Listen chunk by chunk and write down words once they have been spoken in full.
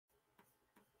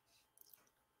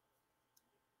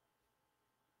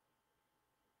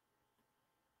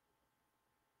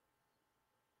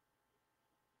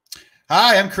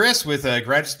Hi, I'm Chris with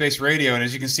GratitudeSpace Radio, and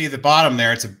as you can see at the bottom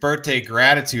there, it's a birthday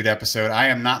gratitude episode. I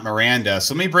am not Miranda,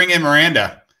 so let me bring in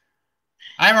Miranda.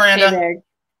 Hi, Hey Miranda. there.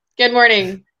 Good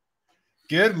morning.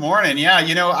 Good morning. Yeah,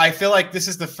 I feel like this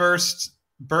is the first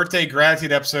birthday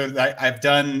gratitude episode that I've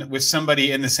done with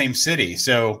somebody in the same city.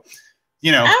 So,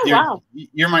 Oh, you're wow.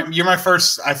 you're my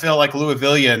first. I feel like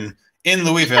Louisvillian in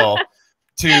Louisville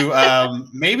to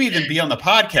maybe even be on the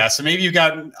podcast. So maybe you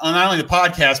got not only the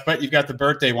podcast, but you've got the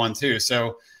birthday one too.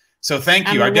 So thank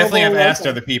I'm you. a I definitely Louisville have asked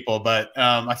local. other people, but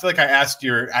I feel like I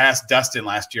asked Dustin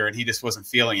last year, and he just wasn't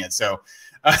feeling it. So.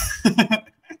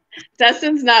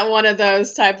 Dustin's not one of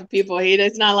those type of people. He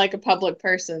is not like a public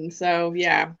person. So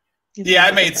yeah, he's a Yeah, little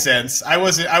it bit made different. sense. I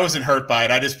wasn't hurt by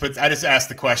it. I just asked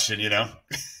the question.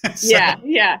 So, Yeah,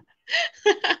 yeah.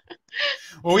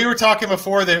 well, we were talking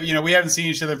before that, we haven't seen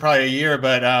each other in probably a year,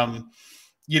 but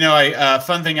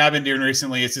fun thing I've been doing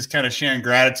recently is just kind of sharing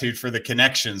gratitude for the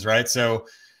connections, right? So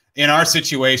in our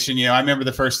situation, I remember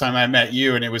the first time I met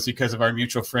you, and it was because of our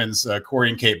mutual friends,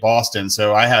 Corey and Kate Boston.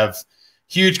 So I have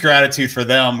huge gratitude for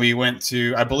them. We went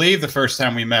to, I believe the first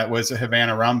time we met was at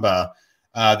Havana Rumba,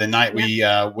 the night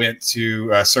Yeah. we went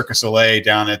to Circus Soleil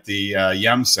down at the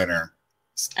Yum Center.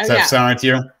 Oh Does that yeah. sound right to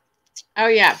you? Oh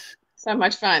yeah. So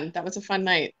much fun. That was a fun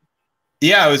night.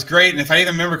 Yeah, it was great. And if I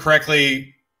even remember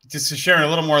correctly, just to share a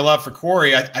little more love for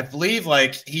Corey, I believe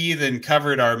like he even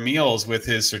covered our meals with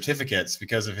his certificates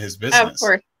because of his Of business.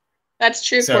 course. That's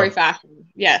true Corey So fashion.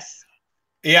 Yes.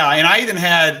 yeah, and I even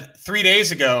had 3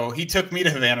 days ago, he took me to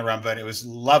Havana Rum, but it was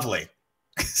lovely.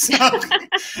 So,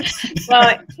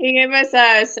 Well, he gave us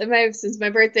since my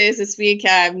birthday is this week,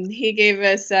 he gave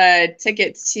us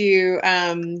tickets to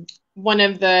one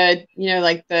of the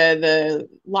like the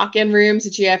lock-in rooms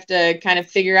that you have to kind of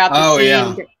figure out the oh scene and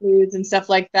yeah. get foods and stuff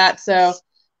like that. So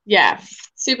yeah,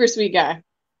 super sweet guy.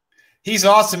 He's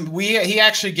awesome. He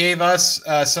actually gave us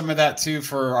some of that too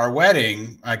for our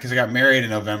wedding because I got married in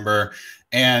November,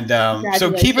 and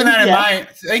so keeping Congratulations. that in Yeah. mind,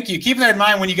 thank you. Keeping that in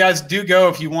mind when you guys do go,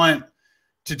 if you want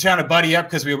to try to buddy up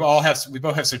because we both have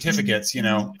certificates.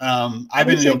 I've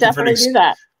We been should looking for an definitely do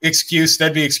that. excuse.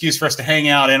 That'd be an excuse for us to hang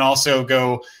out and also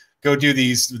go do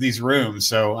these rooms.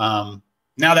 So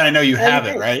now that I know you That'd have be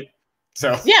it, great. right?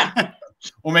 So Yeah,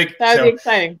 we'll make that would be so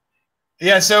exciting.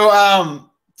 yeah.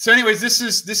 So anyways, this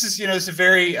is a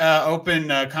very open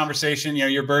conversation.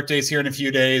 Your birthday's here in a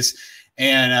few days,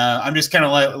 and I'm just kind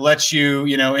of let you,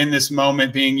 in this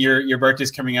moment, being your birthday's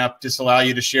coming up, just allow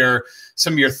you to share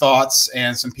some of your thoughts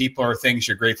and some people or things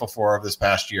you're grateful for over this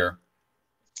past year.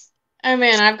 Oh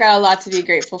man, I've got a lot to be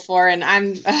grateful for, and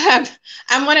I'm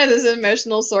I'm one of those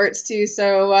emotional sorts too.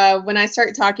 So when I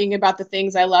start talking about the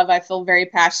things I love, I feel very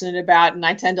passionate about, and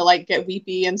I tend to like get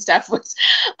weepy and stuff, which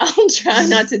I'll try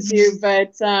not to do.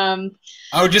 But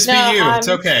Oh, just be no, you. It's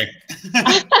okay.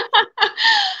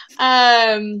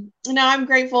 no, I'm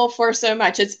grateful for so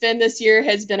much. It's been this year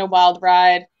has been a wild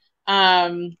ride.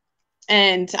 Um,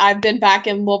 and I've been back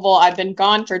in Louisville. I've been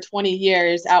gone for 20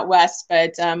 years out west,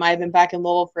 but I've been back in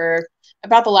Louisville for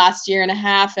about the last year and a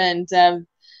half, and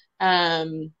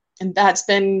that's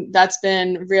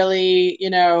been really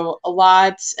a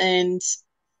lot and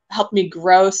helped me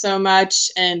grow so much.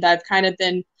 And I've kind of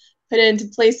been put into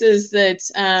places that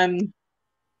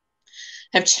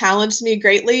have challenged me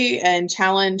greatly and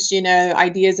challenged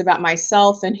ideas about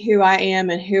myself and who I am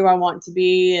and who I want to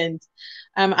be. And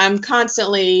I'm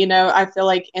constantly, I feel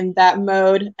like in that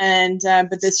mode. And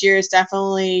but this year has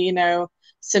definitely,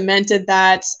 cemented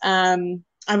that.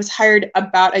 I was hired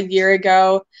about a year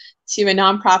ago to a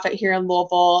nonprofit here in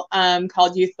Louisville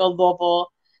called Youth Build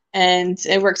Louisville, and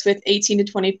it works with 18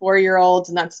 to 24-year-olds,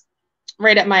 and that's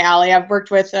right up my alley. I've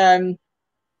worked with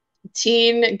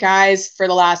teen guys for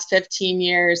the last 15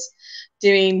 years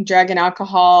doing drug and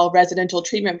alcohol residential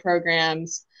treatment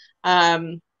programs.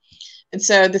 And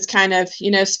so this kind of,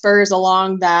 spurs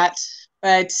along that,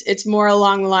 but it's more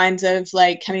along the lines of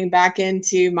like coming back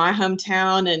into my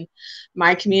hometown and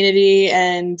my community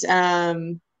and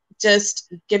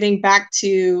just giving back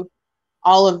to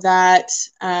all of that.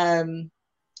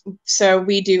 So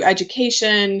we do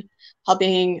education,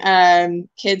 helping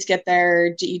kids get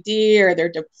their GED or their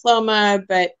diploma,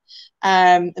 but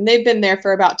and they've been there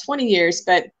for about 20 years.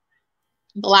 But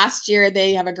the last year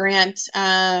they have a grant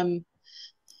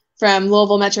from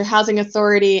Louisville Metro Housing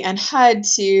Authority and HUD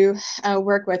to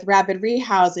work with rapid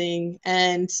rehousing.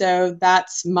 And so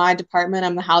that's my department.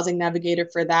 I'm the housing navigator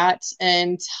for that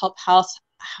and help house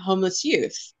homeless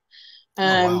youth. Oh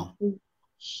Um, wow.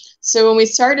 so when we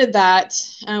started that,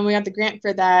 we got the grant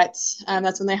for that.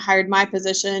 That's when they hired my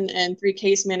position and 3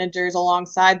 case managers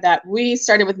alongside that. We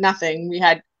started with nothing. We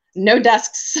had no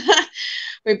desks.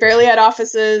 we barely had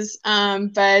offices,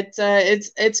 but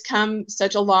it's come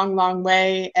such a long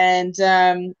way. And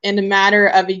in a matter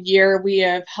of a year, we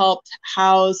have helped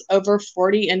house over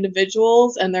 40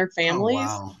 individuals and their Oh, families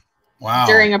wow. Wow.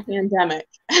 during a pandemic.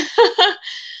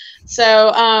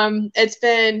 So it's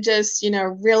been just,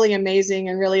 really amazing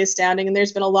and really astounding. And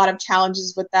there's been a lot of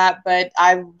challenges with that, but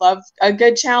I love a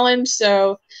good challenge.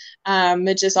 So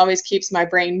it just always keeps my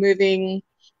brain moving.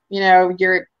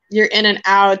 You're in and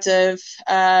out of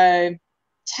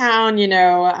town,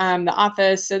 the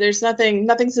office. So there's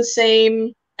nothing's the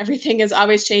same. Everything is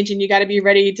always changing. You got to be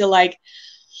ready to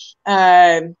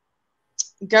uh,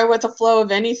 go with the flow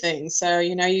of anything. So,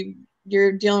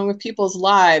 you're dealing with people's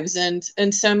lives, and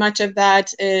so much of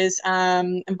that is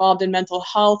involved in mental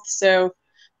health. So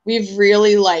we've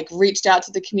really reached out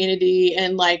to the community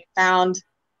and found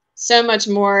so much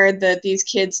more that these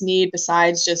kids need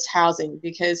besides just housing,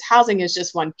 because housing is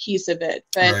just one piece of it.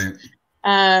 Right.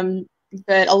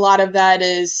 But a lot of that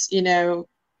is, the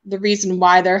reason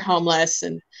why they're homeless,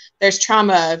 and there's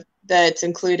trauma that's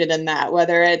included in that,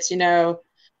 whether it's,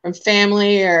 from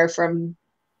family or from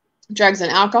drugs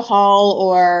and alcohol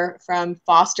or from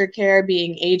foster care,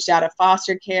 being aged out of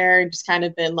foster care and just kind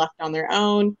of been left on their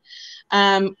own.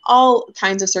 All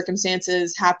kinds of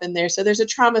circumstances happen there. So there's a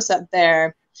trauma set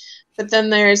there. But then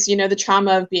there's, the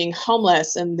trauma of being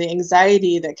homeless and the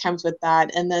anxiety that comes with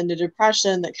that. And then the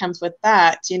depression that comes with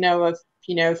that, of,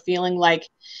 feeling like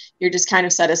you're just kind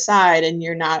of set aside and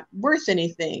you're not worth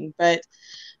anything. But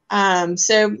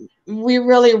so we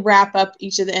really wrap up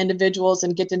each of the individuals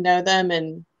and get to know them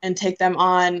and take them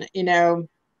on,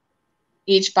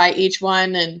 each by each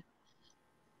one. And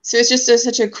so it's just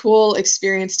such a cool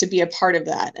experience to be a part of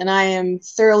that. And I am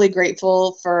thoroughly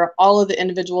grateful for all of the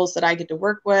individuals that I get to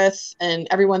work with and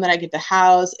everyone that I get to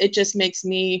house. It just makes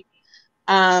me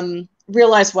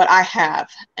realize what I have.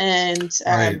 And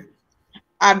Right.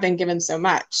 I've been given so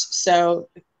much. So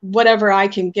whatever I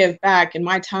can give back in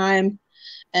my time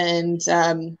and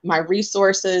my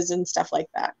resources and stuff like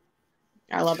that,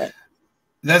 I love it.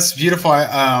 That's beautiful.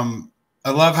 I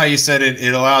love how you said it.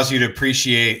 It allows you to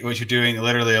appreciate what you're doing. It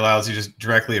literally allows you to just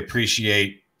directly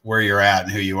appreciate where you're at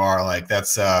and who you are. Like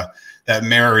that's that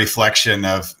mirror reflection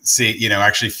of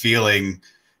actually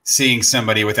seeing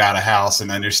somebody without a house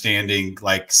and understanding,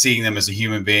 like seeing them as a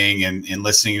human being and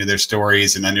listening to their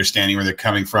stories and understanding where they're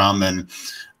coming from. And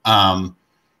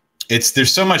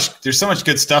there's so much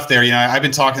good stuff there. I've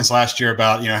been talking this last year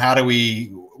about,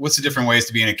 what's the different ways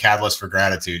to be in a catalyst for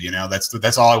gratitude?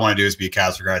 That's all I want to do is be a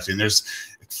catalyst for gratitude. And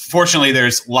fortunately,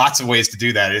 there's lots of ways to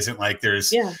do that. It isn't like there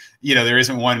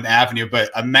isn't one avenue, but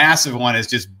a massive one is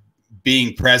just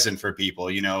being present for people,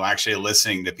 actually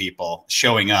listening to people,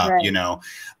 showing up, right.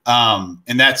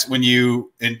 And that's when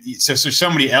so there's so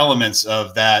many elements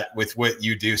of that with what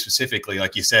you do specifically.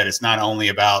 Like you said, it's not only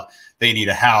about they need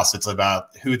a house, it's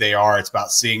about who they are. It's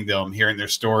about seeing them, hearing their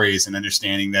stories and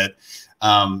understanding that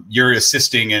you're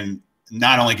assisting in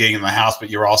not only getting them a house,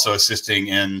 but you're also assisting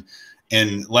in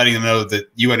letting them know that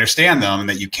you understand them and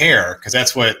that you care. Cause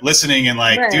that's what listening and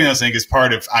right. doing those things is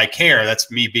part of, I care.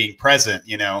 That's me being present,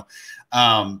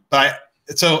 but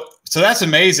so that's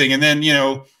amazing. And then,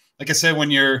 like I said, when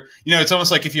you're, it's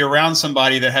almost like if you're around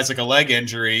somebody that has like a leg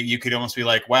injury, you could almost be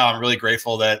like, wow, I'm really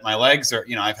grateful that my legs are,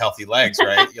 I have healthy legs,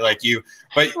 right? But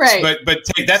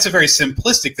that's a very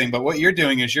simplistic thing. But what you're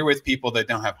doing is you're with people that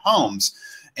don't have homes.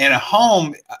 And a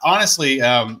home, honestly,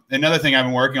 another thing I've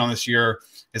been working on this year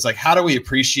is like, how do we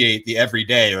appreciate the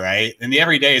everyday, right? And the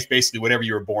everyday is basically whatever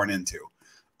you were born into.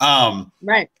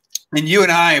 Right. And you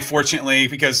and I, fortunately,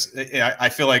 because I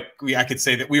feel like I could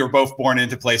say that we were both born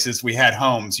into places. We had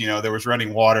homes, there was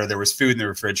running water, there was food in the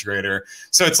refrigerator.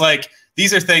 So it's like,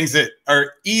 these are things that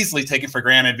are easily taken for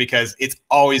granted because it's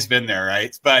always been there,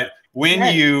 right? But when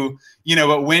right.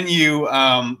 When you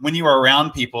are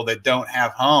around people that don't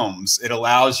have homes, it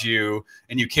allows you,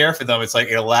 and you care for them. It's like,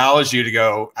 it allows you to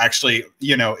go, actually,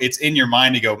 it's in your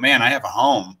mind to go, man, I have a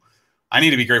home. I need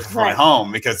to be grateful for right. my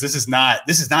home, because this is not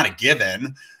a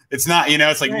given. It's not,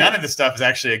 it's like right. none of this stuff is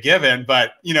actually a given,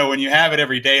 but when you have it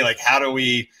every day, like how do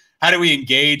we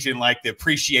engage in like the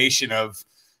appreciation of,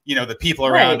 the people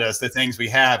around right. us, the things we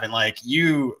have. And like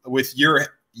you, with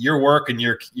your work and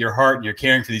your heart and you're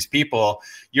caring for these people,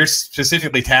 you're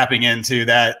specifically tapping into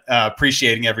that,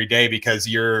 appreciating every day, because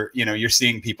you're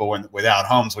seeing people without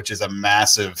homes, which is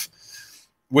massive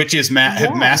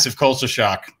culture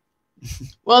shock.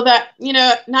 Well, that,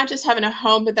 not just having a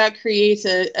home, but that creates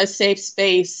a safe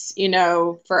space,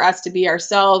 for us to be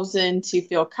ourselves and to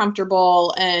feel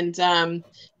comfortable. And,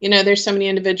 there's so many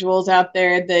individuals out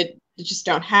there that just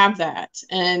don't have that.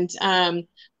 And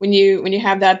when you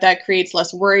have that creates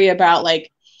less worry about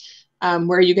like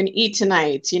Where are you going to eat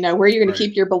tonight? You know, where are you going to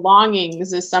keep your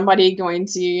belongings? Is somebody going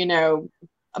to, you know,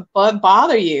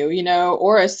 bother you, you know,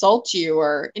 or assault you,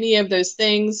 or any of those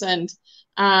things? And,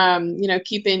 you know,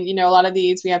 keeping, you know, a lot of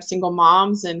these, we have single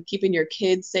moms, and keeping your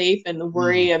kids safe, and the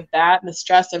worry of that and the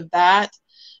stress of that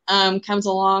comes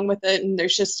along with it. And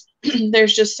there's just,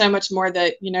 there's just so much more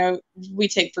that, you know, we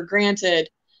take for granted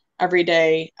every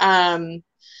day.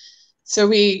 So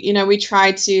we, you know, we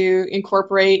try to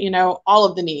incorporate, you know, all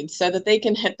of the needs so that they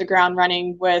can hit the ground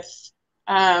running with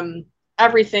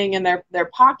everything in their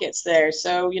pockets there.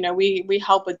 So, you know, we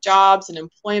help with jobs and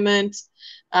employment.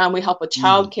 We help with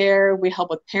childcare. We help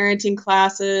with parenting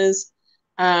classes,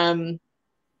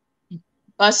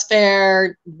 bus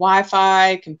fare,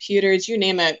 Wi-Fi, computers, you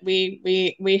name it.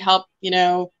 We help, you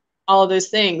know, all of those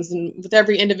things. And with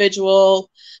every individual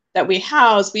that we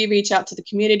house, we reach out to the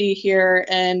community here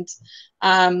and,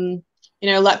 you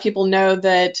know, let people know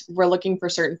that we're looking for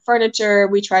certain furniture.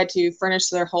 We try to furnish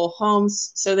their whole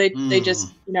homes. So they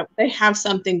just, you know, they have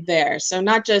something there. So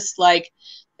not just like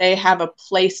they have a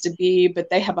place to be, but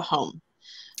they have a home.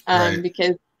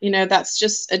 Because, you know, that's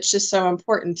just, it's just so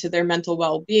important to their mental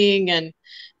well-being and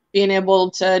being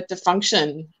able to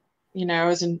function, you know,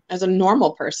 as a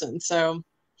normal person. So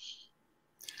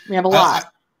we have a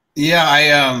lot.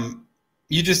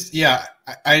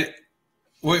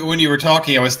 When you were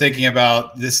talking, I was thinking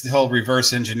about this whole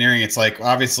reverse engineering. It's like,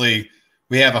 obviously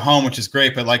we have a home, which is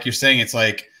great, but like you're saying, it's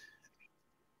like,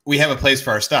 we have a place for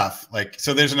our stuff. Like,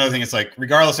 so there's another thing. It's like,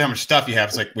 regardless of how much stuff you have,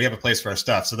 it's like, we have a place for our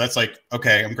stuff. So that's like,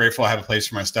 okay, I'm grateful I have a place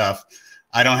for my stuff.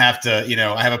 I don't have to, you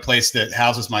know, I have a place that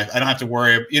houses I don't have to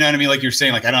worry, you know what I mean? Like you're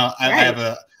saying, like,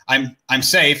 I'm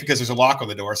safe because there's a lock on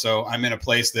the door. So I'm in a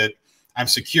place that I'm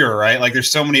secure, right? Like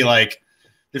there's so many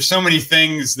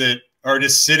things that are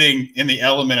just sitting in the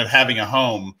element of having a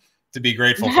home to be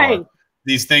grateful for.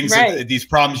 These things, these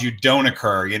problems you don't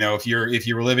occur. You know, if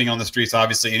you were living on the streets,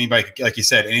 obviously anybody, like you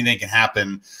said, anything can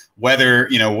happen. Whether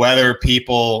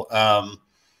people,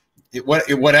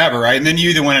 whatever, right? And then you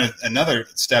even went another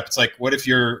step. It's like, what if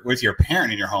you're with your parent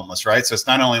and you're homeless, right? So it's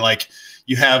not only like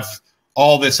you have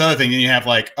all this other thing, and you have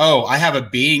like, oh, I have a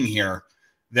being here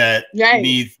that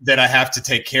that I have to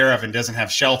take care of and doesn't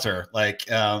have shelter.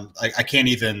 Like, I can't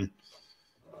even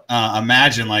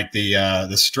imagine like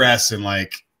the stress and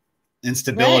like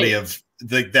instability of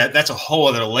that's a whole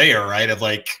other layer, right?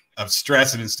 Of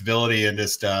stress and instability. And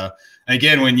just, and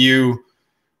again, when you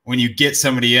get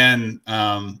somebody in,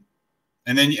 and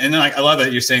then I love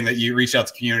that you're saying that you reach out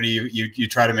to the community, you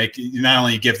try to make, you not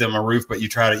only give them a roof, but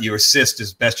you assist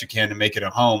as best you can to make it a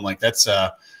home. Like that's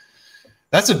a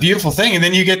beautiful thing. And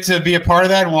then you get to be a part of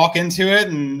that and walk into it.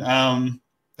 And,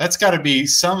 that's gotta be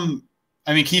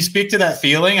I mean, can you speak to that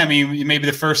feeling? I mean, maybe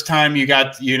the first time you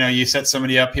got, you know, you set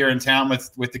somebody up here in town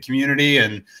with the community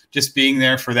and just being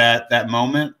there for that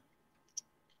moment.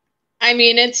 I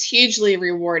mean, it's hugely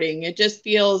rewarding. It just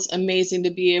feels amazing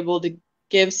to be able to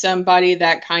give somebody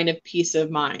that kind of peace of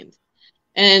mind.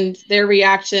 And their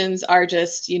reactions are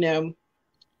just, you know,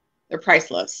 they're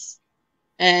priceless.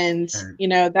 And, you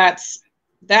know, that's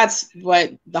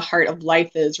what the heart of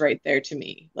life is right there to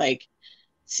me. Like,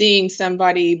 seeing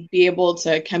somebody be able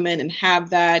to come in and have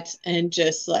that and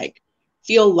just like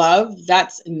feel love,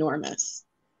 that's enormous.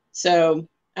 So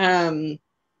anytime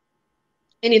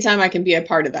I can be a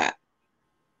part of that,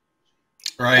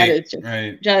 that is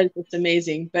just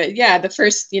amazing. But yeah, the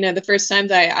first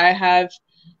times I've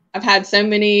had so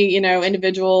many, you know,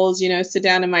 individuals, you know, sit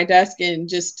down at my desk and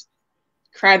just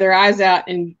cry their eyes out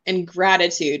in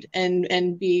gratitude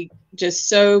and be just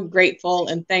so grateful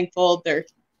and thankful. They're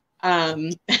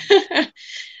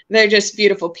just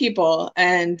beautiful people,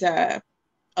 and I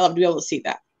love to be able to see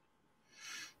that.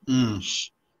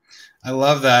 I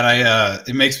love that.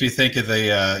 It makes me think of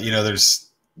the you know,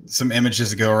 there's some images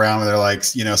that go around where they're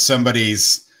like, you know,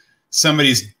 somebody's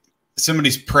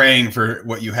praying for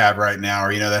what you have right now,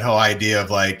 or, you know, that whole idea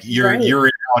of like your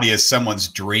reality is someone's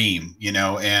dream, you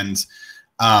know, and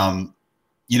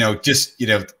you know, just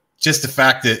the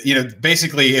fact that, you know,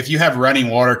 basically if you have running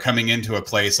water coming into a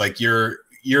place, like you're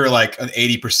like an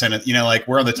 80% of, you know, like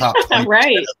we're on the top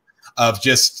 20% of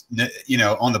just, you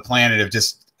know, on the planet of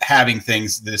just having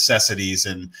things, the necessities,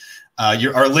 and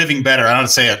you are living better. I don't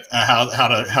say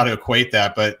how to equate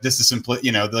that, but just the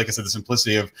you know, like I said, the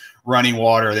simplicity of running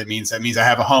water, that means I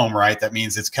have a home, right? That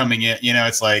means it's coming in, you know,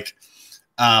 it's like,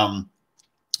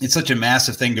 it's such a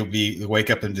massive thing to wake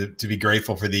up and to be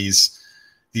grateful for these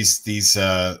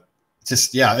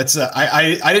just, yeah, it's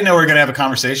I didn't know we were going to have a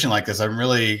conversation like this. I'm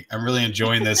really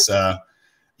enjoying this.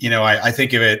 You know, I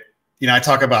think of it, you know, I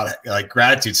talk about like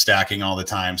gratitude stacking all the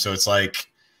time. So it's like,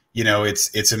 you know,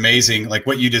 it's amazing, like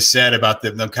what you just said about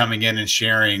them coming in and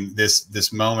sharing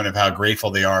this moment of how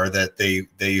grateful they are that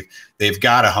they've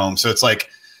got a home. So it's like,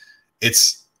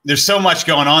 there's so much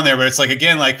going on there, but it's like,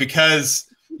 again, like, because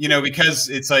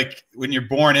it's like when you're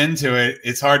born into it,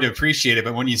 it's hard to appreciate it.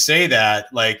 But when you say that,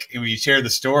 like, and when you share the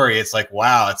story, it's like,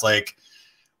 wow, it's like,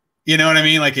 you know what I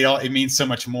mean? Like it means so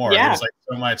much more. Yeah. There's like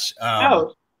so much.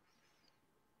 Oh,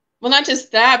 well, not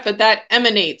just that, but that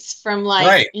emanates from like,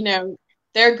 Right.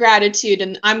 their gratitude,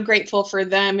 and I'm grateful for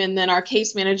them. And then our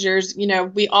case managers,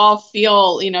 we all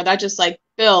feel, that just like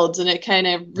builds and it kind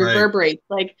of Right. reverberates.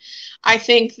 Like, I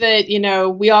think that,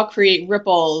 we all create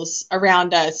ripples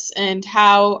around us, and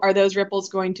how are those ripples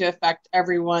going to affect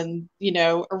everyone,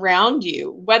 around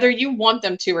you, whether you want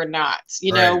them to or not?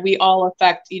 Right. We all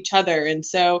affect each other. And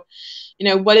so,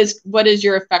 what is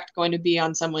your effect going to be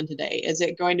on someone today? Is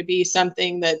it going to be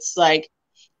something that's like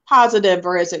positive,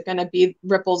 or is it going to be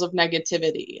ripples of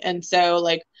negativity? And so,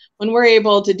 like, when we're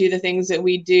able to do the things that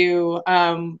we do,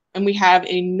 and we have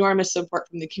enormous support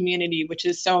from the community, which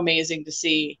is so amazing to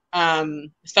see,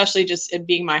 especially just it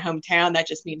being my hometown, that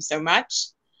just means so much.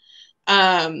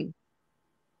 um,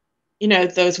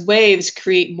 those waves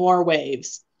create more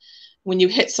waves. When you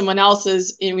hit someone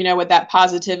else's, with that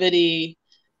positivity,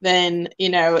 then,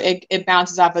 it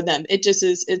bounces off of them. It's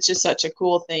just such a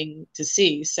cool thing to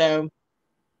see. So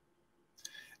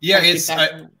Yeah,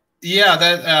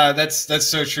 yeah, that's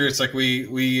so true. It's like we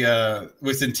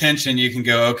with intention, you can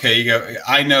go, okay,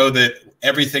 I know that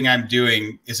everything I'm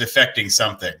doing is affecting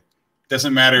something.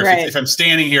 Doesn't matter if I'm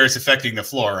standing here, it's affecting the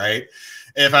floor, right?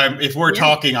 If we're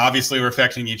talking, obviously we're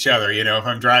affecting each other. If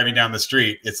I'm driving down the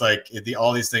street, it's like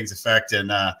all these things affect.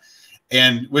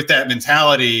 And with that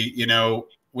mentality,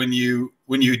 when you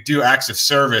do acts of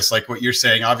service, like what you're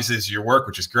saying, obviously this is your work,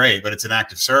 which is great, but it's an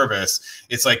act of service.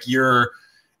 It's like you're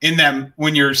in them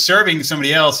when you're serving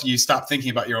somebody else, you stop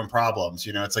thinking about your own problems.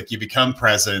 It's like you become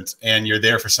present and you're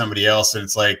there for somebody else. And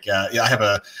it's like, I have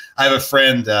a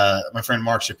friend, my friend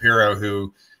Mark Shapiro,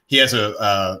 who he has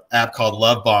a app called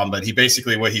Love Bomb, but he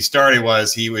basically, what he started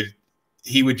was he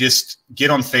would just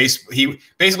get on Facebook.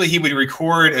 He would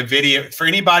record a video for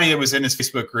anybody that was in his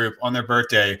Facebook group on their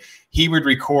birthday. He would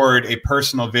record a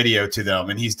personal video to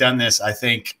them. And he's done this, I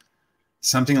think,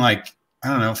 something like, I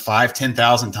don't know,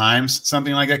 5,000-10,000 times,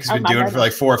 something like that. Cause he's been doing it for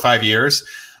like 4 or 5 years.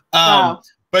 Wow.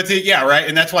 But right.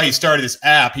 And that's why he started this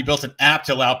app. He built an app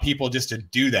to allow people just to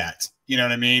do that. You know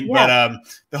what I mean? Yeah. But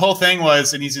the whole thing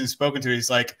was, and he's even spoken to it,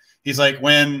 he's like,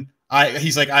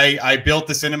 I built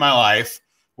this into my life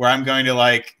where I'm going to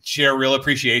like share real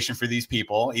appreciation for these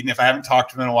people, even if I haven't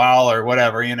talked to them in a while or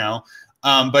whatever,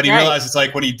 but he realized it's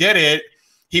like when he did it,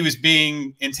 he was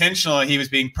being intentional. He was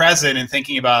being present and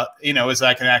thinking about, is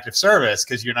like an act of service,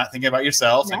 because you're not thinking about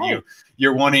yourself and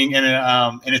you're wanting,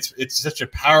 and it's such a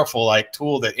powerful like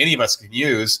tool that any of us can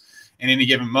use in any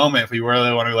given moment. If we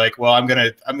really want to like, well, I'm going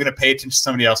to pay attention to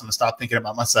somebody else. I'm gonna stop thinking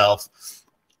about myself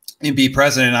and be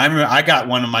present. And I remember I got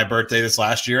one on my birthday this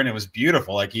last year, and it was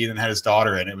beautiful. Like Ethan had his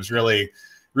daughter, and it was really,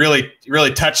 really,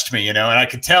 really touched me, and I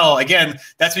could tell, again,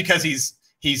 that's because he's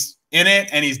in it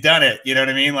and he's done it. You know what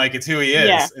I mean? Like it's who he is.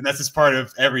 Yeah. And that's just part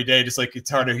of every day. Just like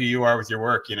it's part of who you are with your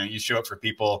work. You show up for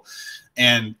people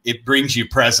and it brings you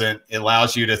present. It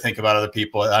allows you to think about other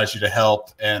people. It allows you to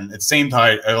help. And at the same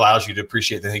time, it allows you to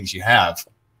appreciate the things you have.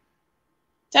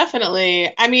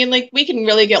 Definitely. I mean, like we can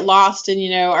really get lost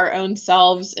in, our own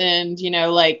selves and,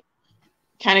 like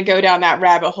kind of go down that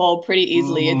rabbit hole pretty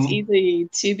easily. Mm-hmm. It's easy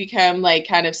to become like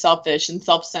kind of selfish and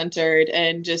self-centered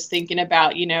and just thinking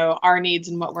about, our needs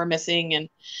and what we're missing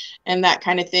and that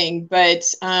kind of thing. But,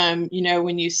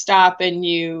 when you stop and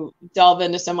you delve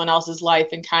into someone else's life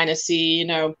and kind of see,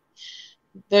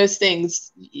 those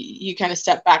things, you kind of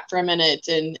step back for a minute,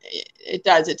 and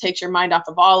it takes your mind off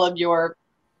of all of your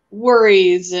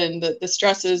worries and the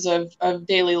stresses of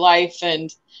daily life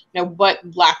and, what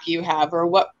lack you have or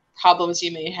what problems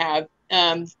you may have.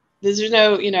 There's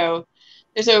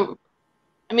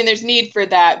need for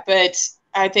that, but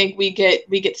I think we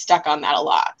get stuck on that a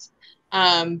lot.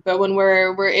 But when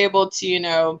we're able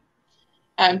to,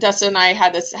 Dustin and I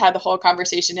had the whole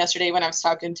conversation yesterday when I was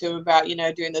talking to him about,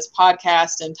 doing this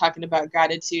podcast and talking about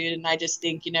gratitude. And I just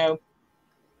think,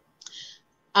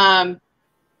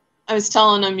 I was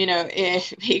telling him,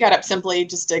 he got up simply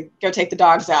just to go take the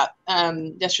dogs out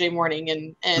yesterday morning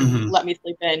and mm-hmm. let me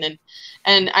sleep in.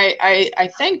 And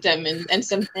I thanked him and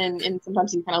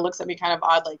sometimes he kind of looks at me kind of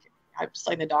odd, like I'm just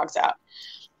letting the dogs out.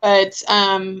 But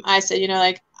I said,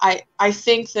 I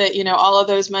think that, all of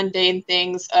those mundane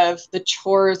things of the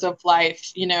chores of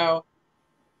life,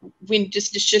 we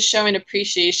just showing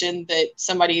appreciation that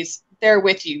somebody's there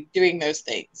with you doing those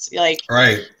things. Like,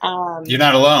 right. You're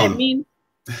not alone. it means,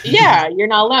 yeah, you're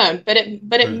not alone, but it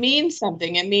Right. means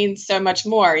something. It means so much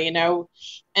more, you know.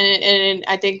 And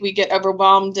I think we get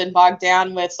overwhelmed and bogged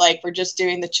down with, like, we're just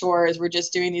doing the chores, we're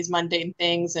just doing these mundane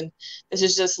things, and this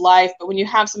is just life. But when you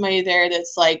have somebody there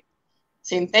that's like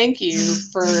saying thank you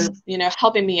for, you know,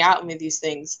 helping me out with these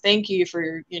things, thank you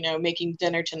for, you know, making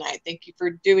dinner tonight, thank you for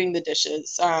doing the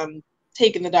dishes,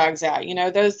 taking the dogs out, you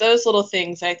know, those little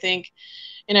things, I think,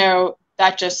 you know,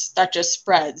 that just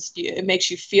spreads. It makes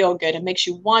you feel good. It makes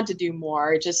you want to do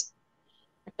more. It just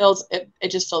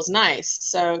feels nice.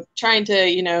 So trying to,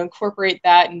 you know, incorporate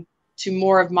that into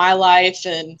more of my life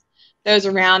and those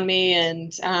around me.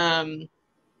 And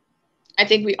I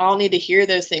think we all need to hear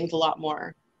those things a lot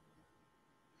more.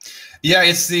 Yeah,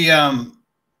 it's the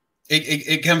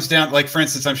it comes down, like, for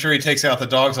instance, I'm sure he takes out the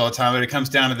dogs all the time, but it comes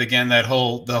down to, again, the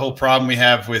whole problem we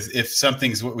have with, if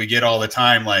something's what we get all the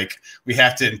time, like, we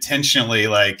have to intentionally,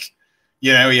 like,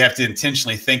 you know, you have to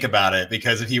intentionally think about it,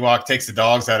 because if he takes the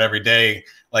dogs out every day,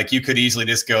 like, you could easily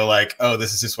just go like, oh,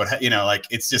 this is just what, you know, like,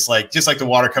 it's just like the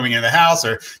water coming into the house,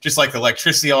 or just like the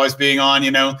electricity always being on,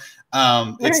 you know.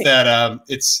 Right. It's that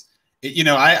you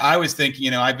know, I was thinking,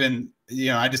 you know,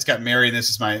 I just got married, and this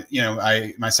is my, you know,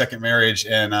 my second marriage.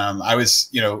 And I was,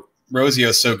 you know,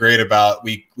 Rosie's so great about,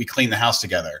 we clean the house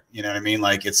together. You know what I mean?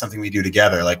 Like, it's something we do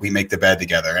together. Like, we make the bed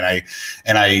together. And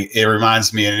it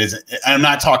reminds me, and it isn't, I'm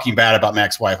not talking bad about my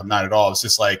ex-wife. I'm not at all. It's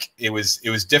just like, it was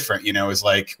different. You know, it was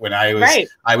like when I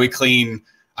would clean,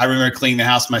 I remember cleaning the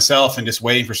house myself and just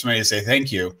waiting for somebody to say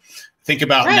thank you. Think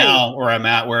about now where I'm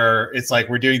at, where it's like,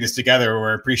 we're doing this together.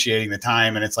 We're appreciating the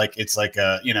time. And it's like,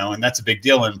 you know, and that's a big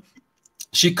deal. And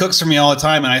she cooks for me all the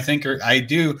time. And I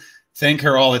do thank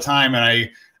her all the time. And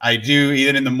I do,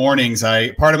 even in the mornings,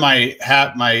 part of my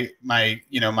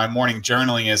you know, my morning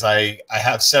journaling is I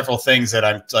have several things that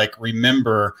I'm like,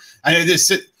 remember. I know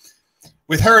this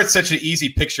with her, it's such an easy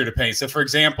picture to paint. So for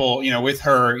example, you know, with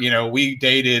her, you know, we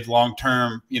dated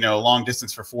long-term, you know, long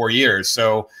distance for 4 years.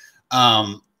 So,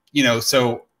 you know,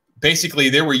 so basically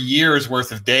there were years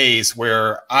worth of days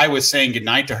where I was saying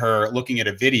goodnight to her looking at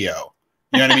a video.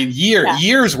 You know what I mean?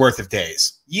 Years worth of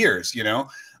days, years, you know?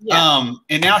 Yeah.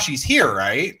 And now she's here,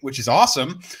 right? Which is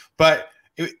awesome. But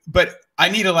I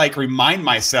need to, like, remind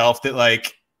myself that,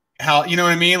 like, how, you know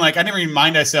what I mean? Like, I didn't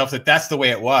remind myself that that's the way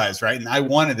it was, right? And I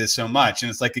wanted this so much. And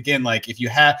it's like, again, like, if you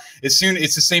have, it's the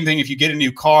same thing. If you get a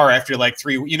new car after like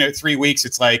 3 weeks,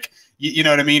 it's like, you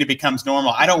know what I mean? It becomes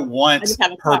normal. I don't want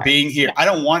her being here. Yeah. I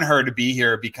don't want her to be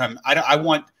here.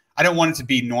 I don't want it to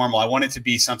be normal. I want it to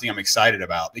be something I'm excited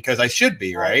about, because I should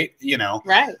be, right? You know,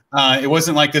 right. It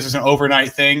wasn't like this was an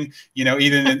overnight thing, you know,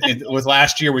 even with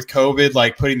last year with COVID,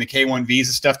 like putting the K-1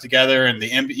 visa stuff together, and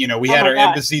you know, we had our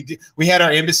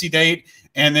embassy date,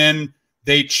 and then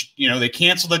they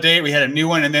canceled the date. We had a new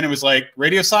one. And then it was like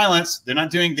radio silence. They're not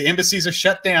doing, the embassies are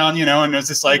shut down, you know, and it was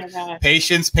just like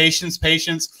patience.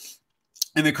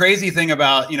 And the crazy thing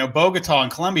about, you know, Bogota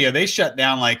and Colombia, they shut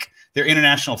down like their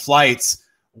international flights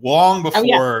long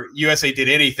before USA did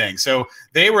anything. So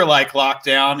they were like locked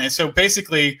down. And so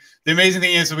basically the amazing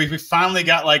thing is we finally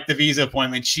got like the visa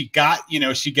appointment. She got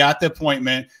the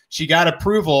appointment, she got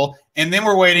approval. And then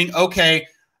we're waiting. Okay,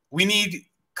 we need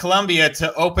Colombia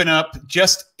to open up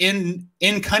just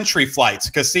in-country flights.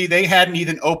 Because see, they hadn't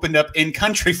even opened up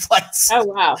in-country flights. Oh,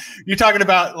 wow. You're talking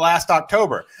about last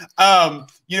October.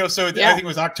 You know, so I think it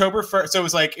was October 1st. So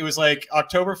it was like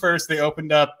October 1st, they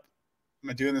opened up. Am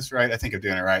I doing this right? I think I'm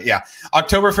doing it right. Yeah.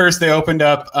 October 1st, they opened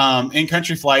up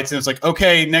in-country flights. And it was like,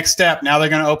 okay, next step. Now they're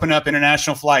going to open up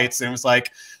international flights. And it was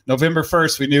like November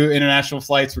 1st, we knew international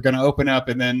flights were going to open up.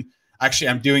 And then actually,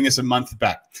 I'm doing this a month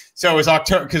back. So it was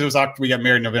October, because we got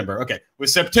married in November. Okay. It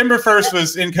was September 1st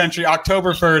was in-country.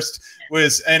 October 1st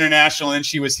was international. And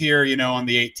she was here, you know, on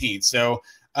the 18th. So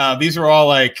these were all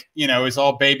like, you know, it was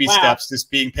all baby steps,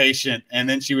 just being patient. And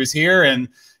then she was here, and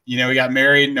you know, we got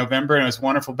married in November, and it was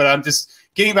wonderful. But I'm just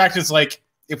getting back to this, like,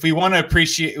 if we want to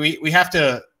appreciate, we have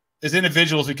to, as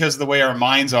individuals, because of the way our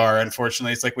minds are,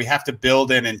 unfortunately, it's like we have to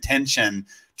build an intention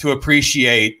to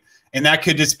appreciate. And that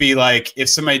could just be like, if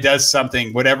somebody does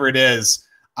something, whatever it is,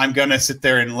 I'm going to sit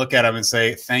there and look at them and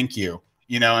say, thank you,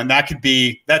 you know, and that could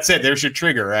be, that's it. There's your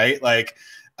trigger, right? Like,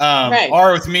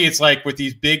 or with me, it's like with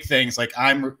these big things, like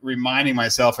I'm reminding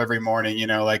myself every morning, you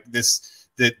know, like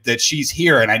that she's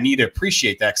here, and I need to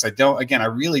appreciate that, because I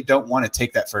really don't want to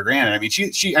take that for granted. I mean,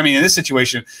 I mean, in this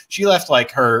situation, she left like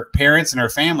her parents and her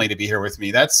family to be here with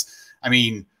me. That's, I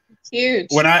mean, Huge.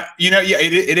 when I, yeah,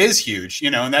 it is huge,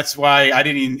 and that's why I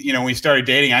didn't even, when we started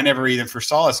dating, I never even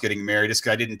foresaw us getting married just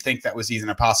because I didn't think that was even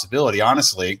a possibility.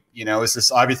 Honestly, it's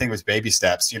just, everything was baby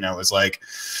steps, it was like,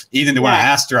 even when I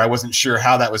asked her, I wasn't sure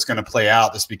how that was going to play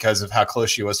out just because of how close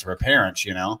she was to her parents,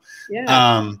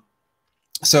 Yeah.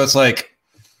 So it's like,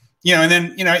 and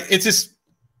then, it's just,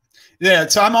 yeah.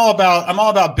 So I'm all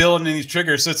about building these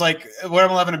triggers. So it's like what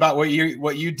I'm loving about what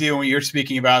you do and what you're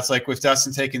speaking about. It's like with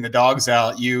Dustin taking the dogs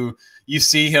out, you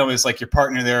see him as like your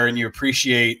partner there, and you're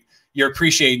appreciating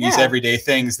these everyday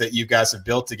things that you guys have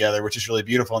built together, which is really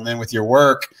beautiful. And then with your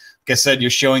work, like I said,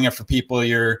 you're showing up for people,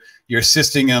 you're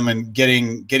assisting them and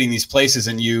getting these places,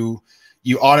 and you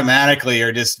automatically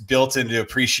are just built into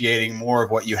appreciating more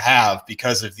of what you have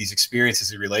because of these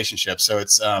experiences and relationships. So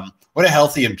it's what a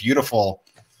healthy and beautiful,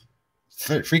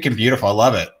 freaking beautiful. I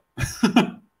love it.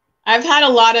 I've had a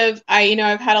lot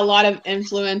of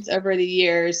influence over the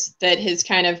years that has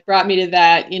kind of brought me to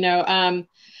that.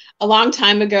 A long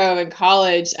time ago in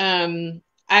college, I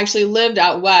actually lived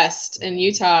out west in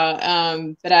Utah,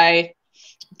 but I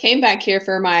came back here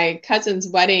for my cousin's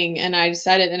wedding, and I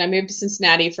moved to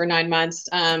Cincinnati for 9 months,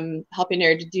 helping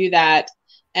her to do that.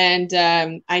 And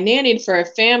I nannied for a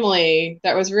family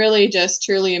that was really just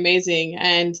truly amazing.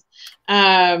 And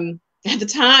at the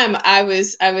time, I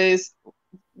was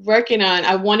working on,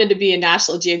 I wanted to be a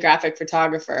National Geographic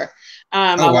photographer.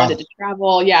 I wanted to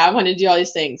travel. Yeah, I wanted to do all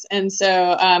these things. And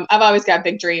so I've always got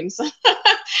big dreams.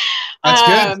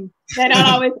 That's good. They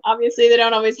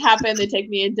don't always happen. They take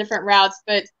me in different routes.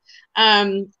 But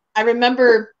I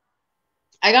remember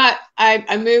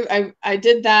I moved, I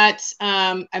did that.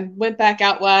 I went back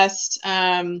out west.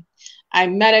 I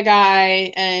met a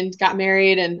guy and got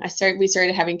married, and we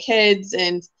started having kids,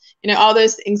 and all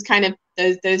those things kind of,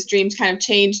 those dreams kind of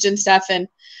changed and stuff. And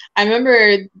I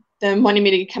remember them wanting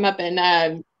me to come up,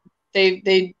 and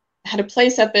they had a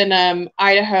place up in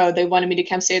Idaho. They wanted me to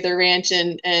come stay at their ranch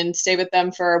and stay with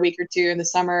them for a week or two in the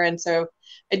summer. And so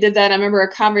I did that. I remember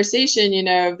a conversation,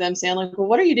 of them saying like, well,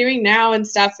 what are you doing now and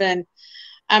stuff? And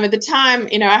at the time,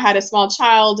 I had a small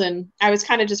child, and I was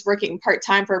kind of just working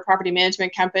part-time for a property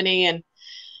management company.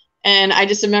 And I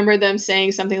just remember them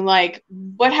saying something like,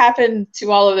 what happened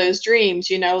to all of those dreams?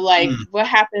 What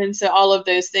happened to all of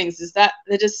those things? That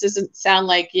just doesn't sound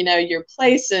like, your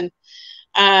place. And,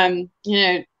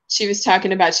 she was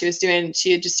talking about, she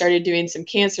had just started doing some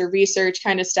cancer research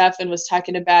kind of stuff, and was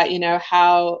talking about,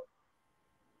 how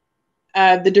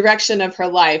the direction of her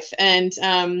life and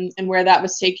where that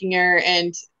was taking her,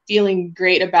 and feeling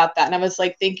great about that. And I was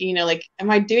like thinking, am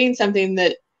I doing something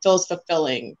that feels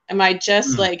fulfilling? Am I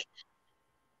just like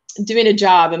doing a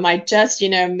job? Am I just,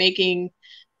 making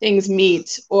things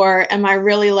meet? Or am I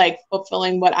really like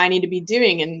fulfilling what I need to be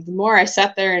doing? And the more I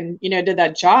sat there and, did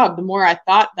that job, the more I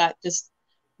thought that just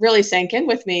really sank in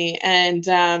with me.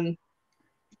 And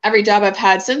every job I've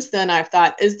had since then, I've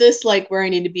thought, is this like where I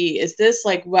need to be? Is this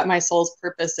like what my soul's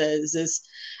purpose is?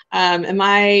 Am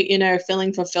I,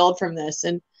 feeling fulfilled from this?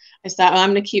 And I thought, well,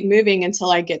 I'm going to keep moving until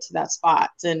I get to that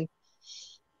spot. And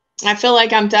I feel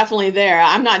like I'm definitely there.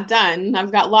 I'm not done.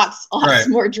 I've got lots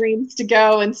more dreams to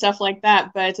go and stuff like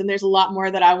that. And there's a lot more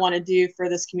that I want to do for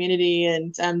this community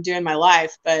and do in my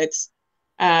life. But,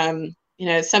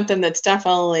 it's something that's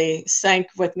definitely sank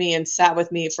with me and sat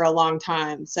with me for a long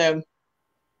time. So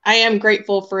I am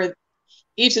grateful for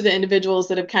each of the individuals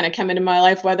that have kind of come into my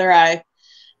life, whether I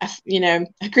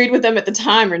agreed with them at the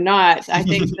time or not. I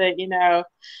think that,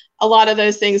 a lot of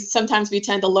those things, sometimes we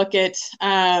tend to look at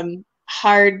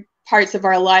hard parts of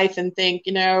our life and think,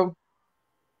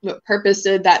 what purpose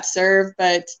did that serve?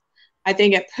 But I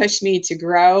think it pushed me to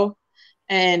grow,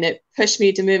 and it pushed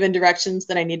me to move in directions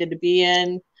that I needed to be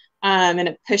in. And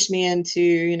it pushed me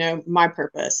into, my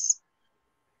purpose,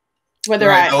 whether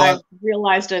I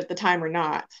realized it at the time or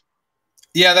not.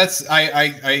 Yeah,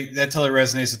 that totally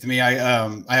resonates with me. I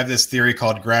have this theory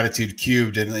called gratitude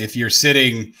cubed. And if you're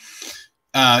sitting,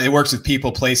 it works with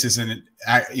people, places, and,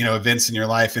 events in your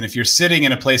life. And if you're sitting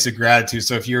in a place of gratitude,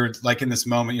 so if you're like in this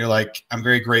moment, you're like, I'm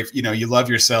very grateful, you love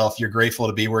yourself, you're grateful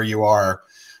to be where you are.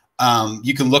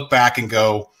 You can look back and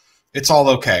go, it's all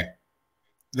okay.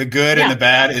 The good and the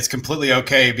bad, it's completely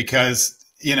okay, because,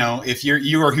 if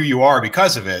you are who you are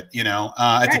because of it,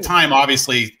 at the time,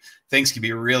 obviously things can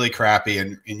be really crappy,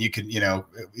 and you can,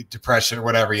 depression or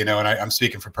whatever, and I'm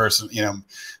speaking for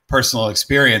personal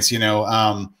experience,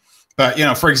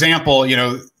 but, for example,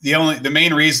 the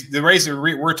main reason, the reason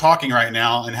we're talking right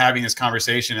now and having this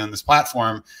conversation on this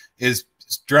platform is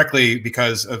directly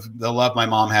because of the love my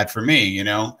mom had for me,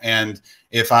 and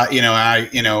if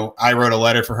I wrote a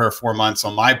letter for her 4 months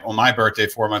on my birthday,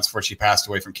 4 months before she passed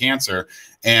away from cancer.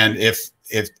 And if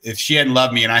if she hadn't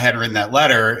loved me and I hadn't written that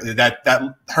letter,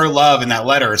 that her love and that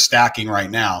letter are stacking right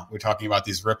now. We're talking about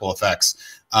these ripple effects.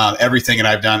 Everything that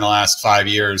I've done the last 5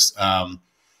 years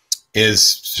is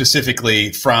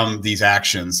specifically from these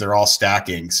actions. They're all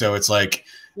stacking. So it's like,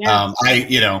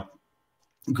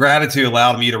 gratitude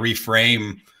allowed me to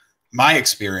reframe my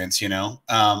experience.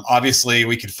 Obviously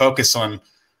we could focus on,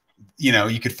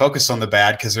 you could focus on the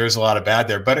bad because there's a lot of bad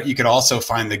there, but you could also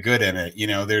find the good in it.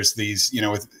 There's these,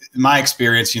 with my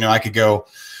experience, I could go,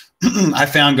 I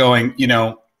found going,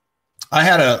 I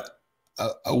had a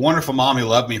wonderful mom who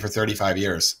loved me for 35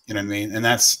 years, you know what I mean? And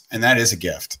that is a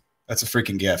gift. That's a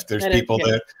freaking gift. There's people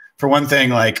that, for one thing,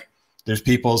 like there's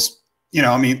people's,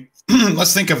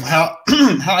 let's think of how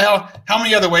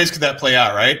many other ways could that play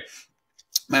out, right?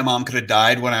 My mom could have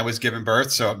died when I was giving birth,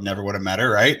 so it never would have met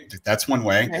her, right? That's one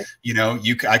way. Okay.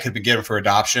 I could have been given for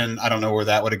adoption. I don't know where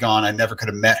that would have gone. I never could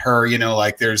have met her,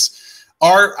 like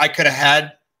I could have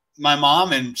had my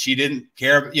mom and she didn't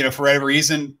care, for whatever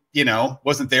reason,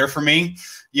 wasn't there for me,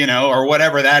 or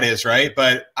whatever that is, right?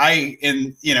 But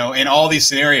in all these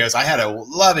scenarios, I had a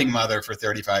loving mother for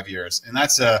 35 years, and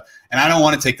and I don't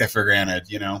want to take that for granted,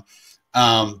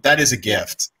 that is a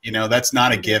gift, that's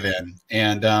not a given.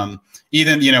 And,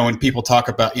 even, when people talk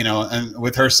about, and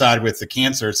with her side with the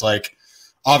cancer, it's like,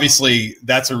 obviously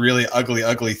that's a really ugly,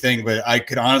 ugly thing. But I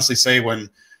could honestly say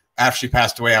after she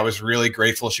passed away, I was really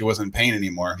grateful she wasn't in pain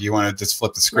anymore. If you want to just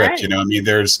flip the script, right.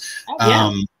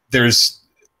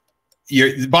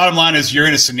 The bottom line is you're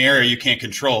in a scenario you can't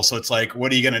control. So it's like,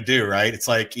 what are you going to do? Right. It's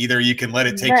like, either you can let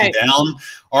it take you down,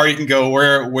 or you can go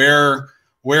where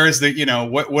is the,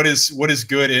 what is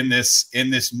good in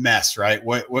this mess, right?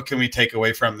 What can we take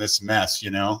away from this mess,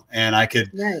 And I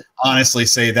could honestly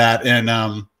say that. And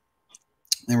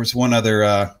there was one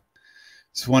other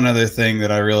thing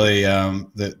that I really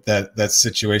that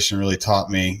situation really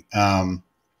taught me.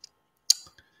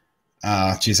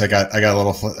 Geez, I got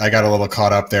a little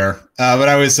caught up there. But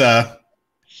I was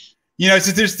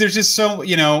there's just so,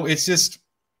 it's just,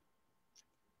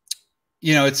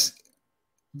 it's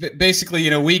basically,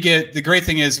 the great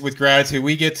thing is with gratitude,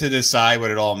 we get to decide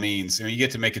what it all means. You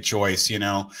get to make a choice, and,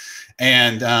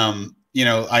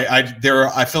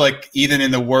 I feel like even in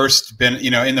the worst,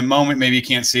 in the moment, maybe you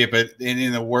can't see it, but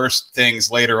in the worst things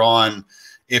later on,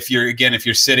 if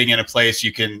you're sitting in a place,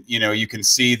 you can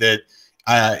see that,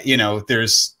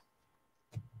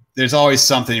 there's always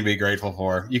something to be grateful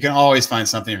for. You can always find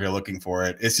something if you're looking for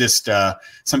it. It's just,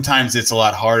 sometimes it's a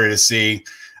lot harder to see.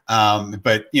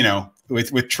 But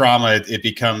with trauma, it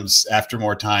becomes, after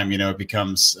more time, it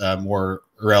becomes more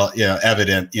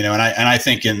evident,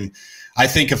 and I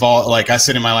think of all, like I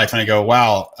sit in my life and I go,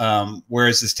 wow, where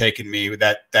has this taken me with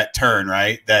that turn,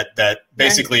 right? That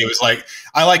basically it was like,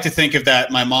 I like to think of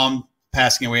that, my mom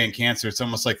passing away in cancer. It's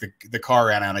almost like the car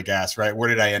ran out of gas, right? Where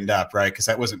did I end up? Right. Cause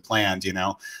that wasn't planned,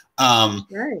 right.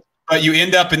 But you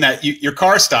end up in that, your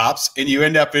car stops and you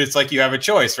end up, it's like you have a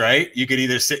choice, right? You could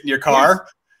either sit in your car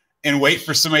and wait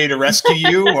for somebody to rescue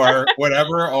you or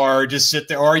whatever, or just sit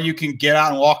there, or you can get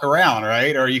out and walk around,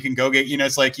 right? Or you can go get,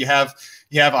 it's like you have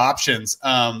options.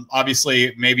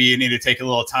 Obviously, maybe you need to take a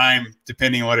little time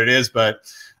depending on what it is, but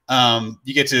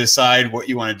you get to decide what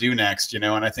you want to do next, and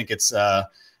I think it's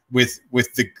with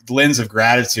the lens of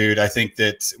gratitude, I think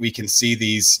that we can see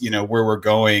these, where we're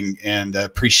going and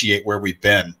appreciate where we've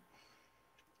been.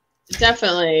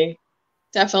 Definitely.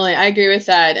 I agree with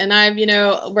that. And I've,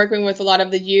 working with a lot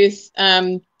of the youth,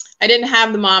 I didn't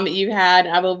have the mom that you had.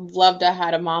 I would love to have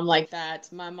had a mom like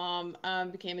that. My mom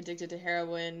became addicted to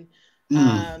heroin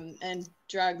and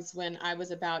drugs when I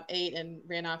was about 8 and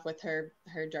ran off with her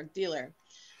drug dealer.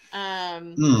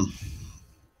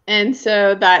 And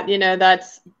so that,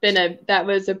 that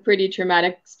was a pretty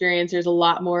traumatic experience. There's a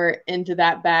lot more into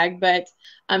that bag, but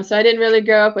so I didn't really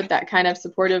grow up with that kind of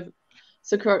supportive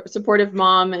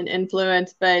mom and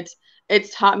influence, but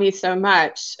it's taught me so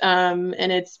much.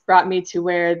 And it's brought me to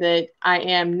where that I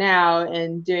am now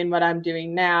and doing what I'm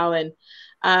doing now. And,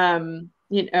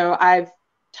 I've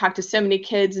talked to so many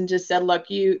kids and just said, look,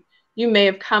 you may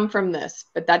have come from this,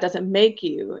 but that doesn't make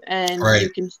you. And you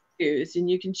can choose, and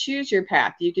you can choose your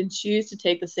path. You can choose to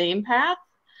take the same path,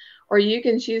 or you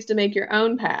can choose to make your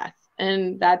own path.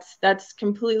 And that's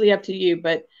completely up to you.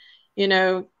 But,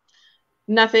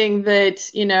 nothing that,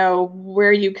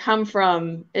 where you come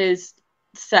from is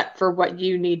set for what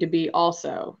you need to be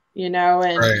also,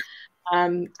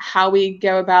 and how we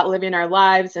go about living our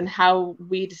lives and how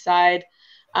we decide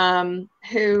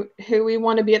who we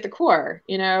want to be at the core,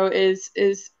 is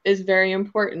very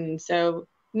important. So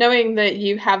knowing that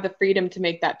you have the freedom to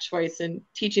make that choice and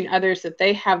teaching others that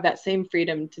they have that same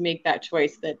freedom to make that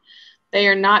choice, they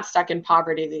are not stuck in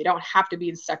poverty. They don't have to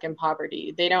be stuck in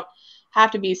poverty. They don't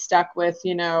have to be stuck with,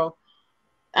 you know,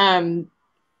 an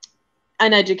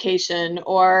education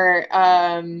or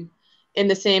in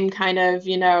the same kind of,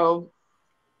 you know,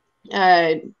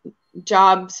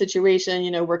 job situation,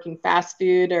 you know, working fast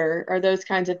food or those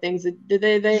kinds of things. That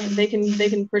they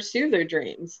can pursue their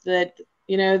dreams. That,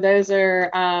 you know, those are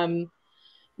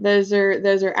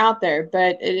out there,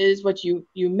 but it is what you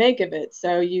make of it.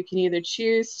 So you can either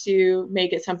choose to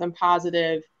make it something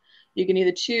positive, you can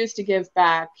either choose to give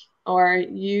back, or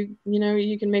you know,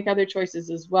 you can make other choices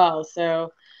as well.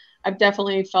 So I've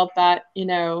definitely felt that, you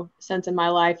know, sense in my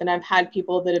life, and I've had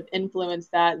people that have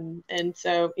influenced that, and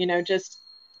so, you know, just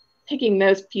picking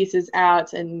those pieces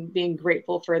out and being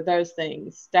grateful for those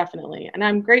things, definitely. And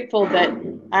I'm grateful that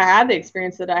I had the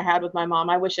experience that I had with my mom.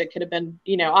 I wish it could have been,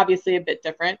 you know, obviously a bit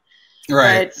different,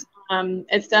 Right. but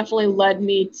it's definitely led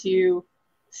me to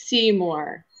see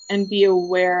more and be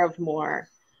aware of more,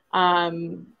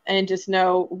 and just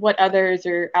know what others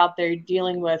are out there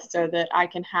dealing with, so that I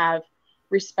can have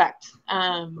respect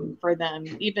for them,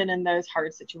 even in those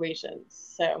hard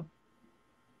situations. So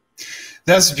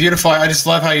That's beautiful. I just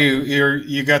love how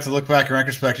you got to look back in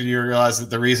retrospect and you realize that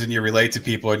the reason you relate to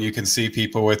people and you can see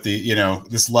people with the, you know,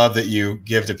 this love that you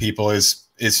give to people is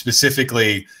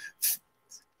specifically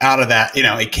out of that, you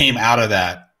know, it came out of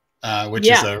that, which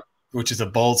is a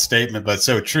bold statement, but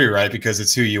so true, right? Because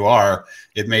it's who you are.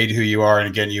 It made who you are. And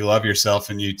again, you love yourself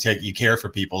and you care for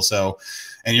people. So,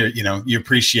 and you know, you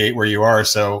appreciate where you are.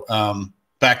 So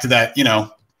back to that, you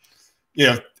know,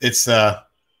 it's,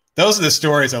 those are the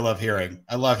stories I love hearing.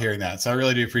 I love hearing that. So I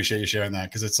really do appreciate you sharing that,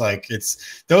 because it's like,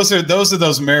 those are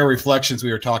those mirror reflections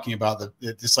we were talking about.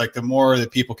 That just like the more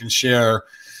that people can share,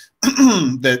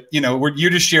 that, you know,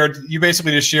 you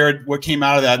basically just shared what came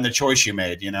out of that and the choice you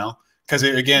made, you know, because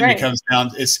it again becomes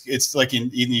down. It's like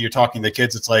even you're talking to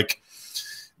kids. It's like,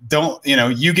 you know,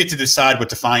 you get to decide what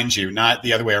defines you, not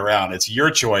the other way around. It's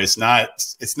your choice,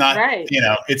 it's not, you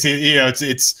know,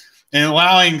 it's and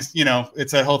allowing, you know,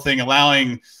 it's that whole thing,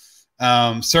 allowing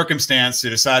circumstance to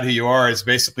decide who you are is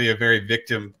basically a very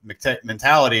victim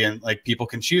mentality. And like, people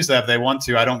can choose that if they want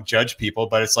to. I don't judge people,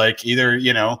 but it's like, either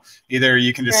you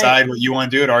can decide what you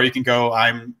want to do it, or you can go,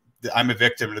 I'm a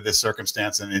victim to this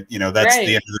circumstance. And you know, that's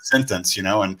the end of the sentence, you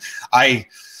know? And I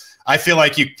feel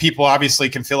like people obviously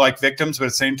can feel like victims, but at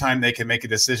the same time, they can make a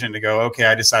decision to go, okay,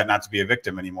 I decide not to be a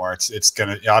victim anymore.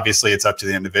 Obviously it's up to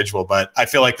the individual, but I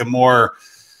feel like the more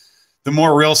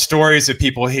real stories that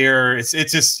people hear, it's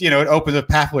just, you know, it opens up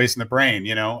pathways in the brain,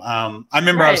 you know? I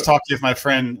remember I was talking with my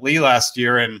friend Lee last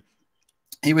year, and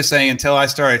he was saying, until I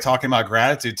started talking about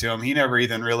gratitude to him, he never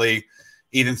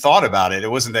even thought about it. It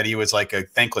wasn't that he was like a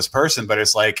thankless person, but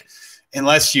it's like,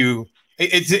 unless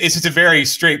it's just a very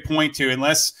straight point to,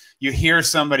 unless you hear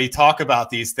somebody talk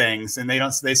about these things and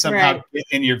they somehow get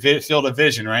in your field of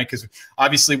vision, right? Because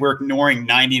obviously we're ignoring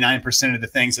 99% of the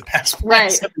things that pass by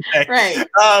us every day.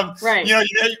 You know,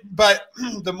 but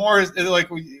the more, like,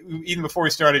 even before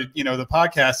we started, you know, the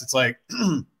podcast, it's like,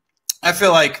 I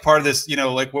feel like part of this, you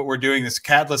know, like what we're doing, this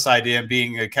catalyst idea and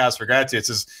being a catalyst for gratitude,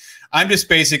 is I'm just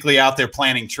basically out there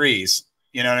planting trees.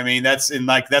 You know what I mean? That's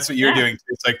what you're doing.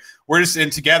 It's like,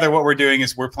 together what we're doing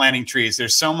is we're planting trees.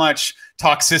 There's so much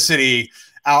toxicity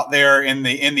out there in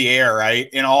the air, right?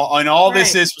 And all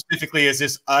this is specifically is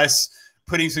just us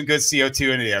putting some good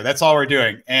CO2 into the air. That's all we're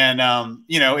doing. And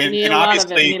you know, and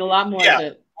obviously we need a lot more of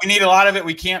it. We need a lot of it.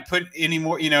 We can't put any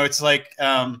more, you know, it's like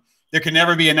there can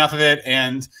never be enough of it.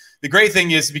 And the great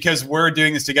thing is, because we're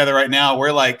doing this together right now,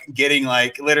 we're like getting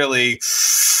like literally,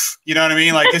 you know what I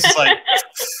mean? Like, this is like,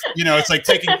 you know, it's like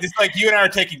you and I are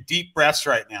taking deep breaths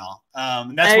right now.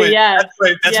 And that's what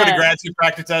a gratitude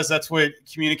practice does. That's what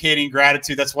communicating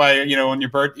gratitude. That's why, you know, on your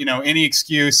birth, you know, any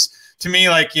excuse to me,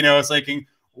 like, you know, it's like,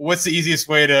 what's the easiest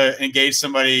way to engage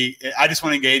somebody? I just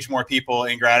want to engage more people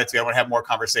in gratitude. I want to have more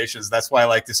conversations. That's why,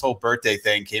 like, this whole birthday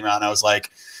thing came out, and I was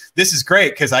like, this is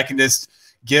great, because I can just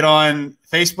get on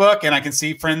Facebook and I can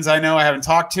see friends I know I haven't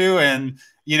talked to, and,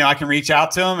 you know, I can reach out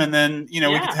to them, and then, you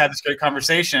know, we get to have this great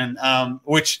conversation,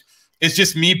 which is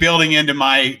just me building into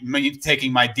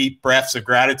taking my deep breaths of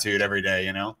gratitude every day,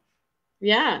 you know?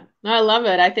 Yeah, no, I love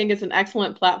it. I think it's an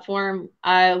excellent platform.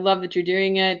 I love that you're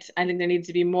doing it. I think there needs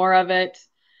to be more of it.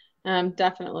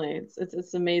 Definitely.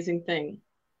 It's an amazing thing.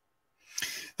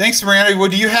 Thanks, Miranda. Well,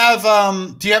 do you have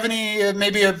any,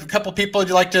 maybe a couple people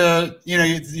you'd like to, you know,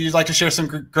 you'd like to share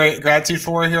some great gratitude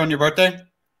for here on your birthday?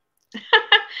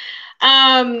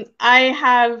 I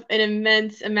have an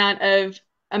immense amount of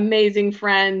amazing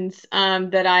friends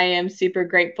that I am super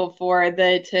grateful for,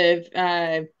 that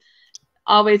have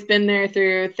always been there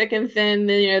through thick and thin,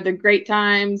 the great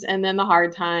times and then the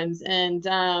hard times. And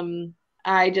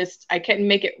I couldn't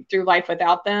make it through life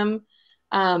without them.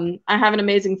 I have an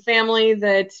amazing family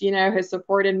that, has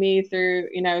supported me through,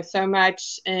 so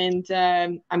much. And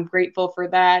I'm grateful for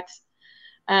that.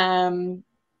 And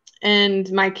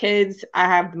my kids, I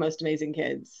have the most amazing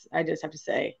kids. I just have to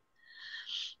say.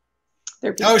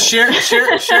 They're beautiful. Oh, share.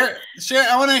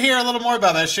 I want to hear a little more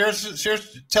about that.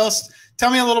 Tell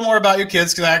me a little more about your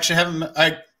kids, because I actually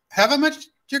haven't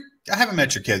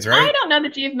met your kids, right? I don't know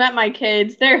that you've met my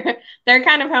kids. They're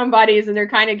kind of homebodies, and they're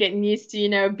kind of getting used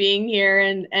to, being here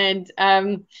and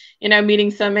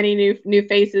meeting so many new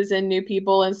faces and new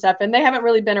people and stuff. And they haven't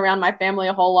really been around my family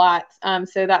a whole lot.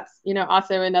 So that's,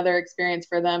 also another experience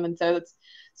for them. And so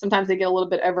sometimes they get a little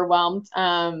bit overwhelmed.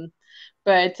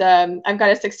 But I've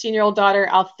got a 16-year-old daughter,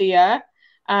 Althea,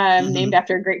 named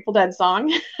after a Grateful Dead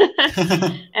song.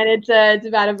 And it's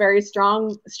about a very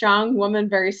strong woman,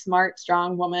 very smart,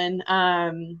 strong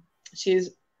woman. She's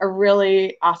a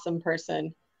really awesome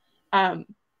person.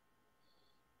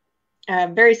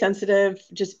 Very sensitive,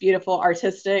 just beautiful,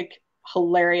 artistic,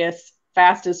 hilarious,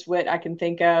 fastest wit I can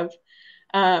think of.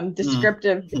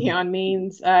 Descriptive beyond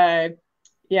means.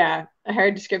 Yeah,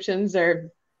 her descriptions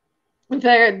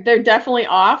they're definitely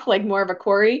off, like more of a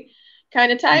Corey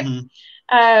kind of type.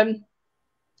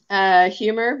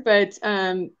 Humor, but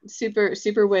super,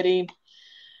 super witty,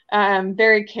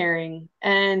 very caring.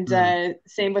 And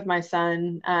same with my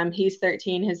son. He's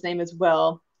 13. His name is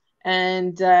Will.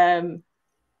 And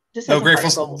just no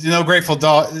Grateful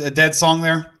Dead song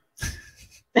there.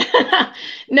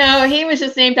 No, he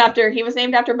was named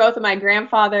after both of my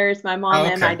grandfathers, my mom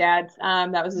and my dad's.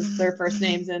 That was their first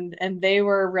names, and they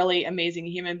were really amazing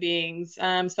human beings,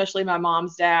 especially my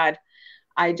mom's dad.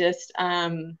 I just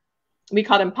we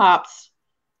called him Pops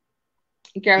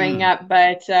growing up,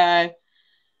 but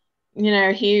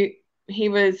he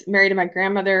was married to my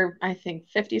grandmother, I think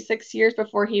 56 years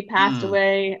before he passed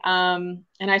away. And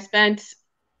I spent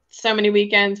so many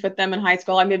weekends with them in high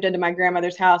school. I moved into my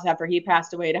grandmother's house after he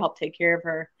passed away to help take care of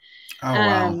her. Oh,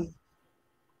 wow.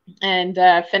 And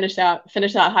finished out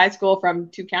high school from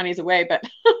 2 counties away, but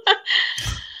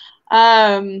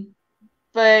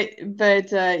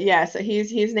yeah, so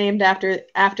he's named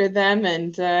after them,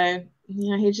 and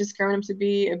he's just grown up to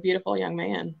be a beautiful young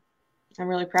man. I'm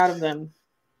really proud of them.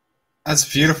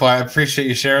 That's beautiful. I appreciate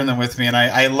you sharing them with me, and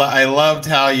I loved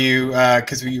how you,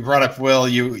 because you brought up Will,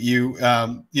 you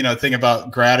think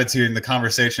about gratitude in the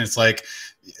conversation. It's like,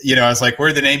 I was like,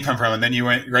 where'd the name come from? And then you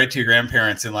went right to your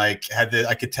grandparents and like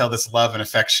I could tell this love and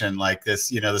affection, like this,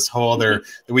 this whole other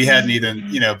that we hadn't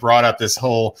even, brought up, this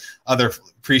whole other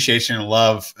appreciation and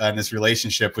love in this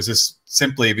relationship was just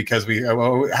simply because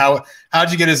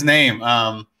how'd you get his name?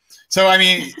 So, I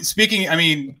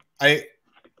mean,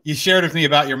 you shared with me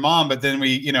about your mom, but then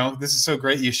this is so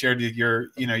great. You shared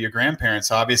your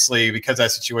grandparents. Obviously, because of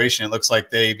that situation, it looks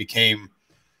like they became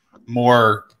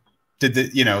more,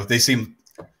 they seem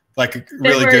like a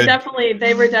really good.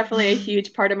 They were definitely a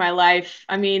huge part of my life.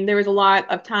 I mean, there was a lot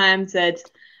of times that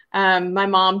my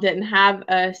mom didn't have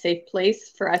a safe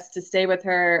place for us to stay with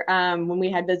her when we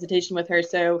had visitation with her.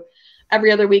 So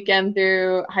every other weekend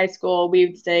through high school, we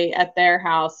would stay at their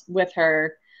house with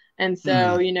her. And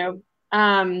so,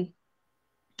 I'm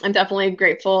definitely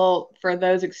grateful for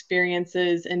those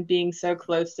experiences and being so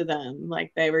close to them.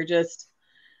 Like, they were just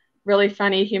really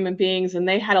funny human beings, and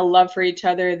they had a love for each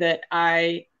other that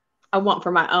I want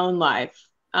for my own life.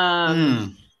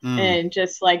 And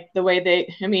just like the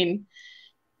way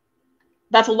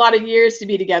that's a lot of years to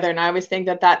be together. And I always think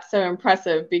that that's so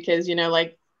impressive because,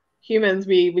 like humans,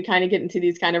 we kind of get into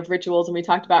these kind of rituals. And we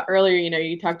talked about earlier,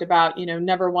 you talked about,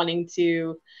 never wanting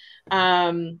to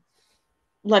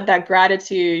let that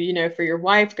gratitude, for your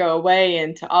wife go away,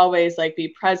 and to always like be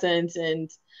present and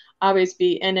always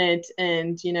be in it.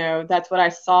 And, that's what I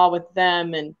saw with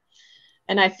them. And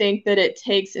I think that it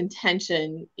takes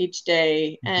intention each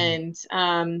day, and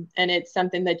it's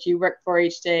something that you work for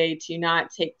each day to not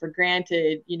take for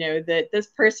granted, that this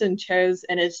person chose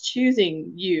and is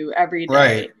choosing you every day.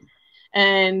 Right.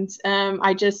 And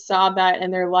I just saw that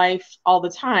in their life all the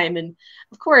time. And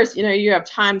of course, you have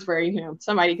times where,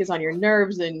 somebody gets on your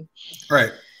nerves and,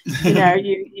 right.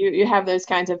 you have those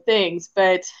kinds of things.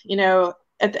 But,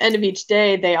 at the end of each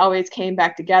day, they always came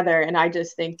back together. And I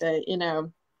just think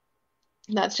that,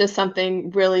 that's just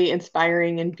something really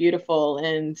inspiring and beautiful.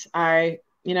 And I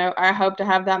hope to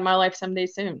have that in my life someday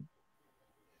soon.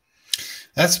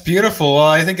 That's beautiful. Well,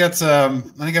 I think that's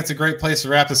a great place to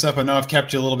wrap this up. I know I've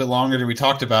kept you a little bit longer than we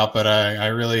talked about, but I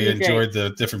really Great. enjoyed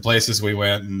the different places we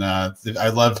went, and I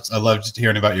loved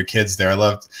hearing about your kids there.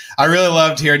 I really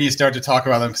loved hearing you start to talk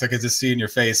about them because I could just see in your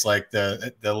face like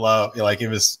the love, like it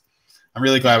was. I'm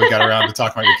really glad we got around to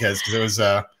talk about your kids because it was,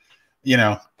 I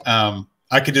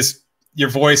could just your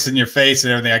voice and your face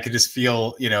and everything. I could just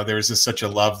feel, there was just such a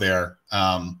love there.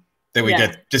 That we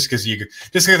get just because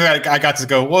I got to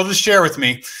go, well, just share with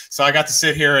me. So I got to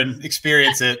sit here and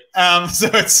experience it. So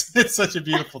it's such a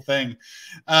beautiful thing.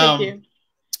 Thank you.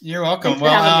 You're welcome.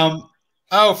 Well,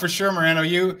 for sure, Miranda,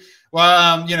 you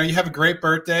have a great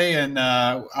birthday, and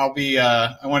I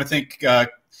want to thank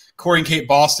Corey and Kate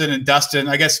Boston and Dustin.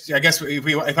 I guess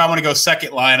if I want to go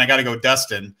second line, I got to go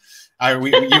Dustin. You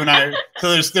and I.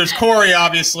 So there's Corey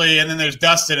obviously, and then there's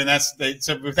Dustin, and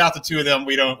so without the two of them,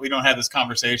 we don't have this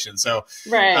conversation. So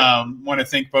want to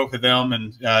thank both of them,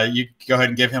 and you go ahead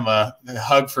and give him a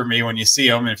hug for me when you see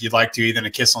him, and if you'd like to, even a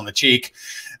kiss on the cheek.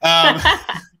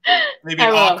 Maybe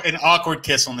an awkward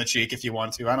kiss on the cheek if you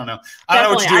want to. I don't know. I don't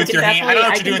know what you do with your hand. I don't know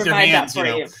what you do with your hands.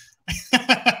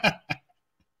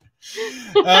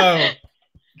 Oh,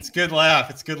 it's a good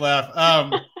laugh. It's a good laugh.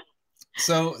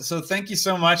 So thank you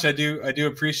so much. I do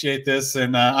appreciate this.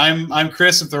 And I'm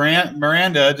Chris with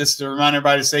Miranda, just to remind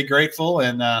everybody to stay grateful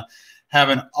and have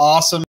an awesome